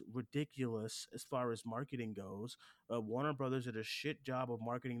title was ridiculous as far as marketing goes. Warner Brothers did a shit job of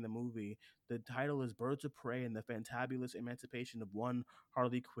marketing the movie. The title is Birds of Prey and the Fantabulous Emancipation of One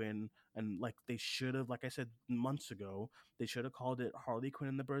Harley Quinn. And like they should have, like I said months ago, they should have called it Harley Quinn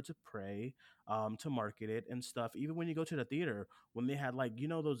and the Birds of Prey, to market it and stuff. Even when you go to the theater, when they had like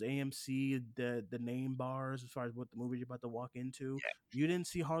those AMC the name bars as far as what the movie you're about to walk into, yeah, you didn't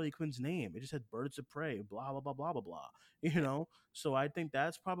see Harley Quinn's name. It just said Birds of Prey, blah blah blah blah blah blah. You yeah. know, So I think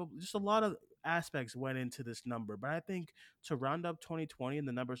that's probably just a lot of aspects went into this number. But I think to round up 2020 and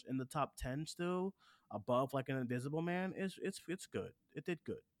the numbers in the top 10 still above like an Invisible Man is it's good. It did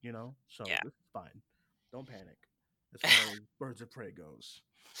good, you know. So Yeah. this is fine. Don't panic as far as Birds of Prey goes,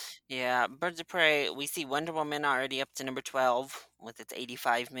 Yeah, Birds of Prey, we see Wonder Woman already up to number 12 with its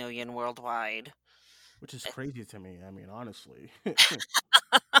 85 million worldwide. which is crazy to me. I mean, honestly.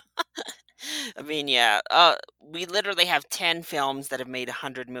 I mean, yeah, we literally have 10 films that have made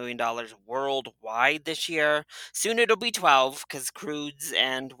 $100 million worldwide this year. Soon it'll be 12 because Crudes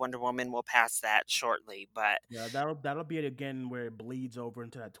and Wonder Woman will pass that shortly. But Yeah, that'll be it again where it bleeds over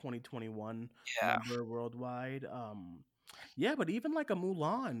into that 2021 yeah, number worldwide. Yeah, but even like a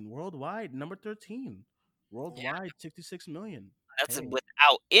Mulan worldwide, number 13. yeah, Worldwide, 66 million. that's Hey,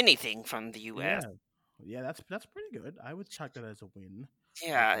 without anything from the US. yeah. Yeah, that's pretty good. I would chalk that as a win.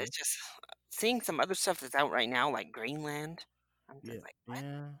 Yeah, Okay. it's just seeing some other stuff that's out right now, like Greenland. I'm Yeah. just like, what?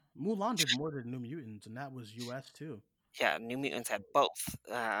 Yeah. Mulan did more than New Mutants, and that was US too. Yeah, New Mutants had both.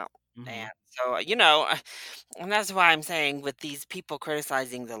 And Hmm. so, and that's why I'm saying with these people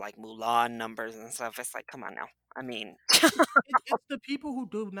criticizing the like Mulan numbers and stuff, it's like, come on now. I mean, It's the people who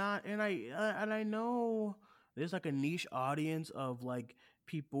do not, and I know there's like a niche audience of like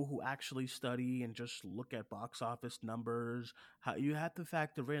people who actually study and just look at box office numbers. How you have to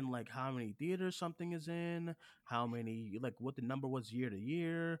factor in like how many theaters something is in, how many like what the number was year to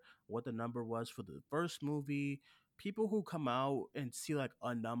year, what the number was for the first movie. People who come out and see like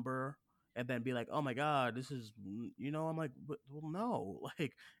a number and then be like, "Oh my god, this is," I'm like, "Well, no,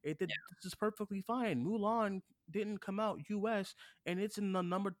 like it did. This is perfectly fine." Mulan didn't come out US and it's in the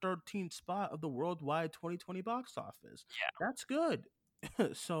number 13 spot of the worldwide 2020 box office. That's good.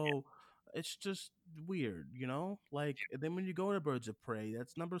 So it's just weird, Like and then when you go to Birds of Prey,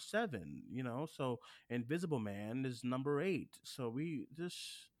 that's number 7. So Invisible Man is number 8. So we just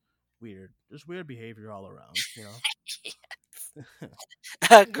weird. Just weird behavior all around.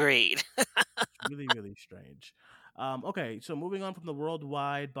 agreed. Really, really strange. Okay, so moving on from the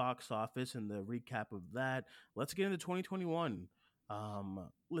worldwide box office and the recap of that, let's get into 2021.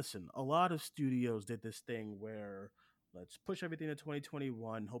 Listen, a lot of studios did this thing where let's push everything to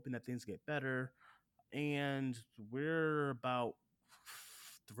 2021, hoping that things get better. And we're about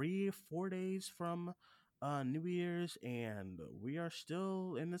 3 or 4 days from New Year's, and we are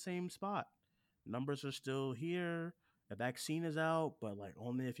still in the same spot. Numbers are still here. The vaccine is out, but like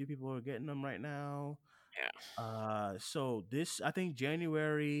only a few people are getting them right now. Yeah, So this, I think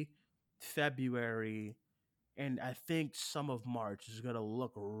January, February, and I think some of March is gonna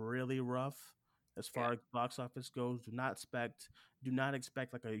look really rough as yeah. far as box office goes. Do not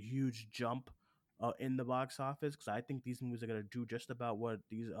expect like a huge jump in the box office because I think these movies are gonna do just about what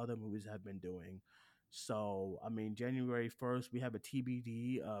these other movies have been doing. So I mean, January 1st, we have a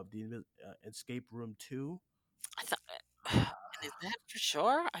TBD of the Escape Room 2. I thought, and is that for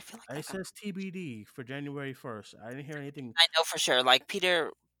sure? I feel like It that got. says TBD for January 1st. I didn't hear anything. I know for sure. Like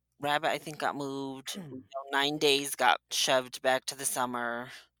Peter Rabbit, I think got moved. 9 days got shoved back to the summer.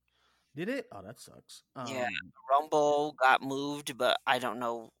 Did it? Oh, that sucks. Yeah, Rumble got moved, but I don't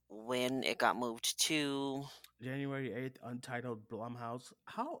know when it got moved to. January 8th, Untitled Blumhouse.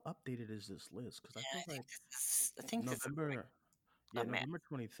 How updated is this list? Because I Yeah, feel like I think this is November, yeah, a man. November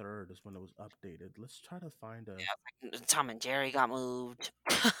 23rd is when it was updated. Let's try to find a. Tom and Jerry got moved.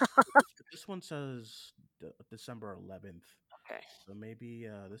 This one says December 11th. Okay. So maybe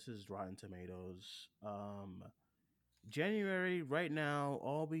this is Rotten Tomatoes. January, right now,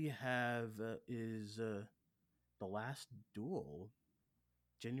 all we have is The Last Duel,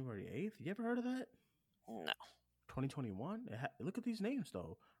 January 8th. You ever heard of that? No. 2021. Look at these names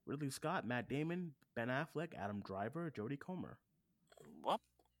though: Ridley Scott, Matt Damon, Ben Affleck, Adam Driver, Jodie Comer. What?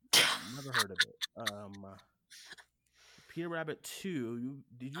 Never heard of it. Peter Rabbit 2.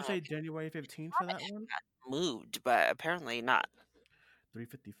 Did you say January 15th for that one? Moved, but apparently not.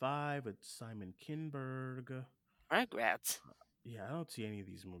 355. It's Simon Kinberg. Regrets. Yeah, I don't see any of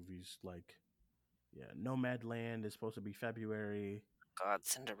these movies. Like, yeah, Nomadland is supposed to be February. God,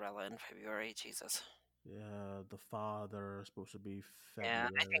 Cinderella in February. Jesus. Yeah, The Father is supposed to be Yeah,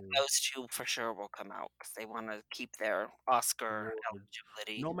 I think February. those two for sure will come out because they want to keep their Oscar Awards.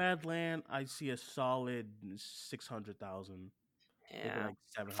 eligibility. Nomadland, I see a solid 600,000. Maybe Yeah. like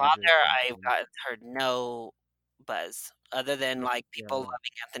 700 Father, I've something. got heard no buzz other than like people Yeah.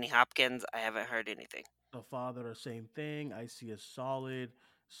 loving Anthony Hopkins. I haven't heard anything. The Father, same thing. I see a solid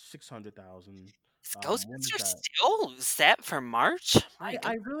 600,000. Is When is Ghostbusters that? still set for March? My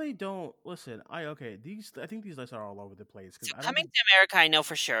I goodness. really don't listen. Okay. I think these lists are all over the place because So I don't coming think. to America, I know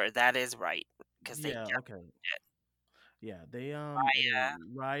for sure that is right because they Yeah. Okay. Yeah, they and Raya.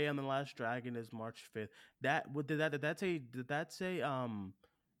 then Raya and the Last Dragon is March 5th. Did that say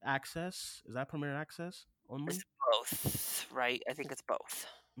access? Is that premiere access It's only? both, right? I think it's both.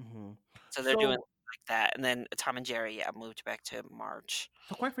 Hmm. So they're doing So like that, and then Tom and Jerry, yeah, moved back to March.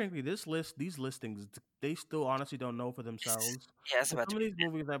 So quite frankly, these listings, they still honestly don't know for It's, themselves. yeah, it's But about to some be. of these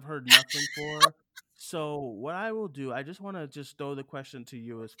movies I've heard nothing for. So what I will do, I just want to just throw the question to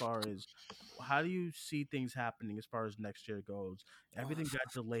you as far as how do you see things happening as far as next year goes? Everything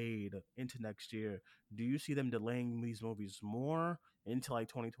got delayed into next year. Do you see them delaying these movies more into like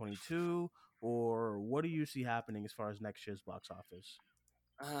 2022, or what do you see happening as far as next year's box office?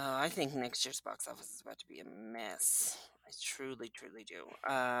 I think next year's box office is about to be a mess. I truly, truly do.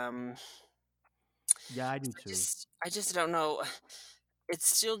 Yeah, I do I too. just don't know.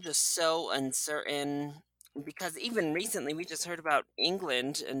 It's still just so uncertain because even recently we just heard about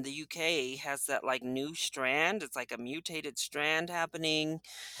England and the UK has that like new strand. It's like a mutated strand happening.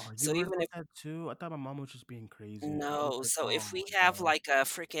 Oh, you So heard even about if that too? I thought my mom was just being crazy. I was no, like, so oh if we my have god. like a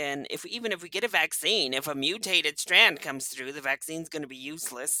freaking if even if we get a vaccine, if a mutated strand comes through, the vaccine's going to be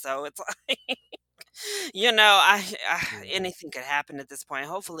useless. So it's like Yeah. anything could happen at this point.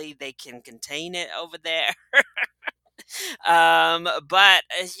 Hopefully they can contain it over there. But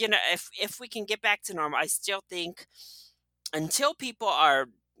if we can get back to normal, I still think until people are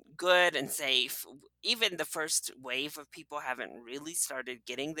good and safe, even the first wave of people haven't really started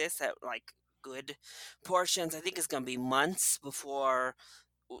getting this at like good portions. I think it's going to be months before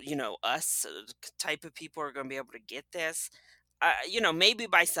us type of people are going to be able to get this. Maybe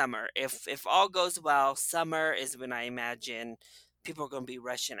by summer, if all goes well, summer is when I imagine people are going to be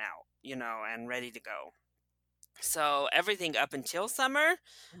rushing out, and ready to go. So everything up until summer,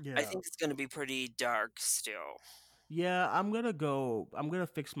 I Yeah. think it's going to be pretty dark still. Yeah, I'm gonna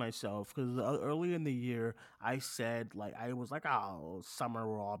fix myself because early in the year I said like I was like, oh, summer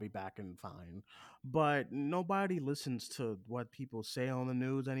will all be back and fine, but nobody listens to what people say on the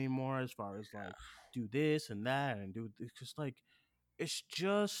news anymore. As far as like do this and that and do it's just like it's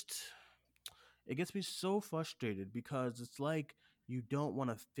just it gets me so frustrated because it's like you don't want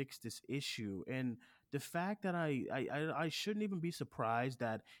to fix this issue. And the fact that I shouldn't even be surprised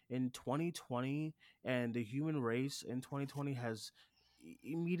that in 2020 and the human race in 2020 has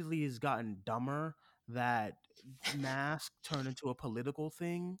immediately has gotten dumber, that mask turned into a political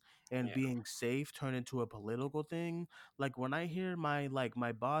thing and Yeah, being safe turned into a political thing. Like when I hear my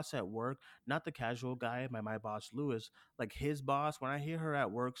boss at work, not the casual guy, my boss Lewis, like his boss, when I hear her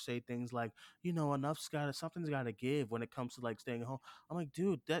at work say things like, something's gotta give when it comes to like staying home. I'm like,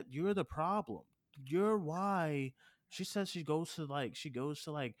 dude, that you're the problem. You're why she says she goes to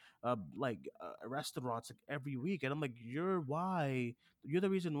restaurants like every week, and I'm like, you're the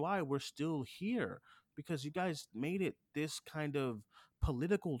reason why we're still here, because you guys made it this kind of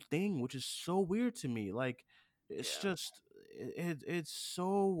political thing, which is so weird to me. Like it's yeah, just it's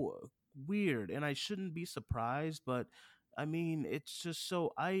so weird, and I shouldn't be surprised, but I mean, it's just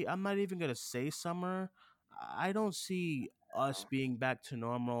so I'm not even gonna say summer. I don't see us being back to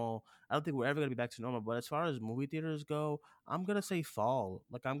normal. I don't think we're ever gonna be back to normal. But as far as movie theaters go, I'm gonna say fall.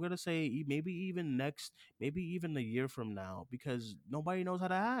 Like I'm gonna say maybe even a year from now, because nobody knows how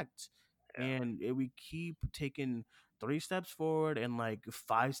to act, yeah, and we keep taking 3 steps forward and like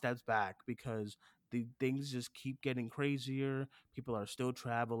 5 steps back because the things just keep getting crazier. People are still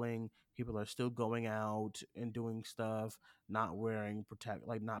traveling. People are still going out and doing stuff, not wearing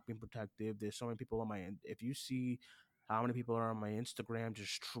not being protective. There's so many people on if you see how many people are on my Instagram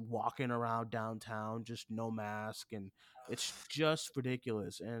just walking around downtown, just no mask, and it's just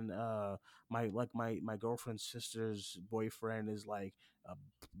ridiculous. And my girlfriend's sister's boyfriend is like a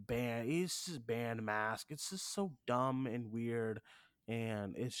he's just banned mask. It's just so dumb and weird.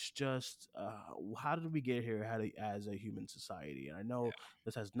 And it's just, how did we get here as a human society? And I know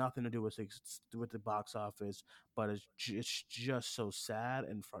this has nothing to do with the box office, but it's just so sad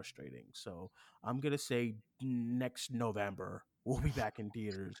and frustrating. So I'm gonna say next November we'll be back in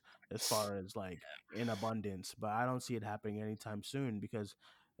theaters as far as like in abundance, but I don't see it happening anytime soon because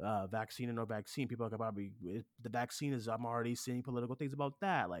vaccine or no vaccine, people are probably the vaccine is. I'm already seeing political things about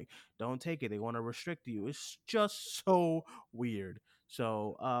that. Like, don't take it. They want to restrict you. It's just so weird.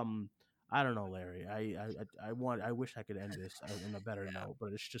 So, I don't know, Larry. I wish I could end this in a better yeah. note,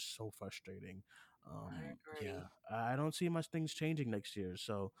 but it's just so frustrating. I Yeah, agree. I don't see much things changing next year.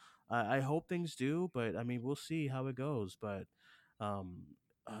 So I hope things do, but I mean, we'll see how it goes. But um,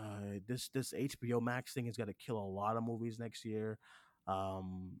 this HBO Max thing is gonna kill a lot of movies next year.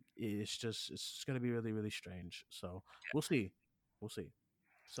 It's just gonna be really really strange. So we'll see, we'll see.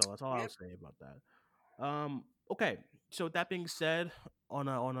 So that's all I'll Yep. say about that. Okay, so with that being said, on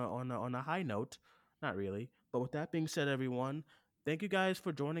a high note, not really, but with that being said, everyone, thank you guys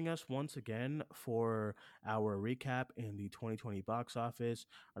for joining us once again for our recap in the 2020 box office.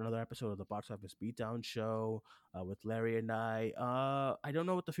 Another episode of the Box Office Beatdown show with Larry and I. I don't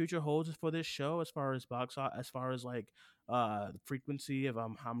know what the future holds for this show as far as as far as like the frequency of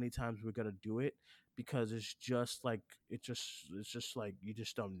how many times we're gonna do it, because it's just like it's just like you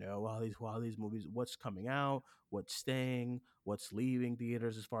just don't know how these movies, what's coming out, what's staying, what's leaving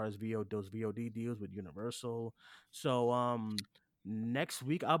theaters as far as those VOD deals with Universal. So next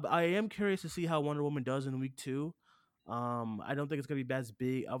week I am curious to see how Wonder Woman does in week 2. I don't think it's gonna be as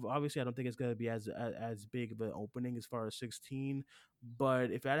big. Obviously, I don't think it's gonna be as big of an opening as far as 16.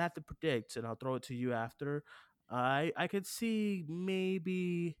 But if I'd have to predict, and I'll throw it to you after, I could see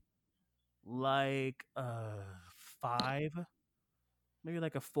maybe like 5, maybe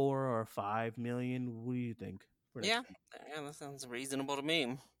like a 4 or 5 million. What do you think for Yeah, next week? yeah, that sounds reasonable to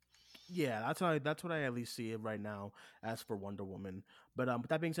me. Yeah, that's what I at least see it right now as for Wonder Woman. But with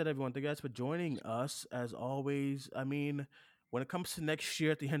that being said, everyone, thank you guys for joining us as always. I mean, when it comes to next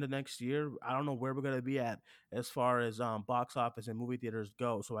year, at the end of next year, I don't know where we're gonna be at as far as box office and movie theaters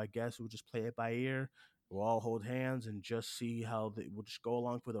go. So I guess we'll just play it by ear. We'll all hold hands and just see we'll just go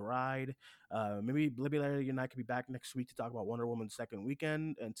along for the ride. Maybe Larry and I could be back next week to talk about Wonder Woman's second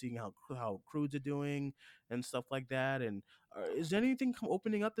weekend and seeing how crews are doing and stuff like that. And is there anything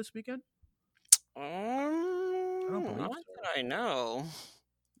opening up this weekend? I don't believe Not so. that I know.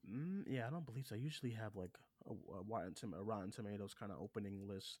 Yeah, I don't believe so. I usually have like a Rotten Tomatoes kind of opening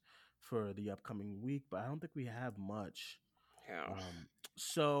list for the upcoming week, but I don't think we have much. Yeah.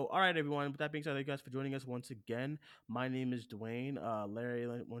 So, all right, everyone. With that being said, thank you guys for joining us once again. My name is Dwayne. Larry,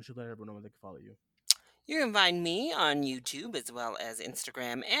 why don't you let everyone know where they can follow you? You can find me on YouTube as well as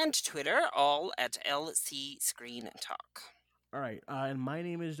Instagram and Twitter, all at LC Screen Talk. All right, and my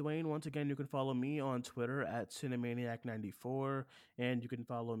name is Dwayne. Once again, you can follow me on Twitter at Cinemaniac94, and you can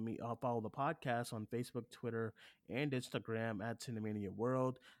follow the podcast on Facebook, Twitter, and Instagram at Cinemania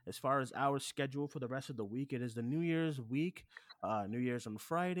World. As far as our schedule for the rest of the week, it is the New Year's week. New Year's on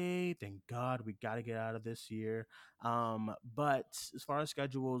Friday. Thank God we got to get out of this year. But as far as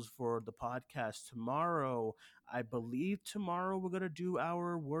schedules for the podcast tomorrow, I believe tomorrow we're gonna do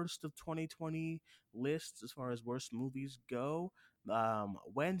our worst of 2020 lists as far as worst movies go.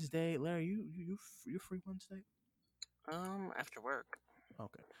 Wednesday, Larry, you free Wednesday? After work.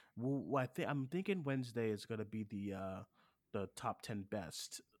 Okay. Well, I'm thinking Wednesday is gonna be the top 10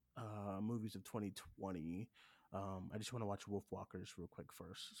 best movies of 2020. I just want to watch Wolf Walkers real quick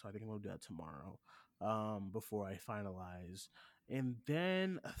first, so I think I'm gonna do that tomorrow. Before I finalize, and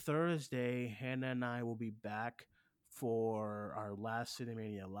then Thursday, Hannah and I will be back for our last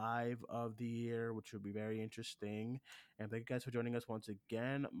Cinemania Live of the year, which will be very interesting. And thank you guys for joining us once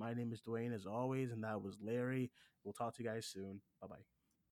again. My name is Dwayne, as always, and that was Larry. We'll talk to you guys soon. Bye bye.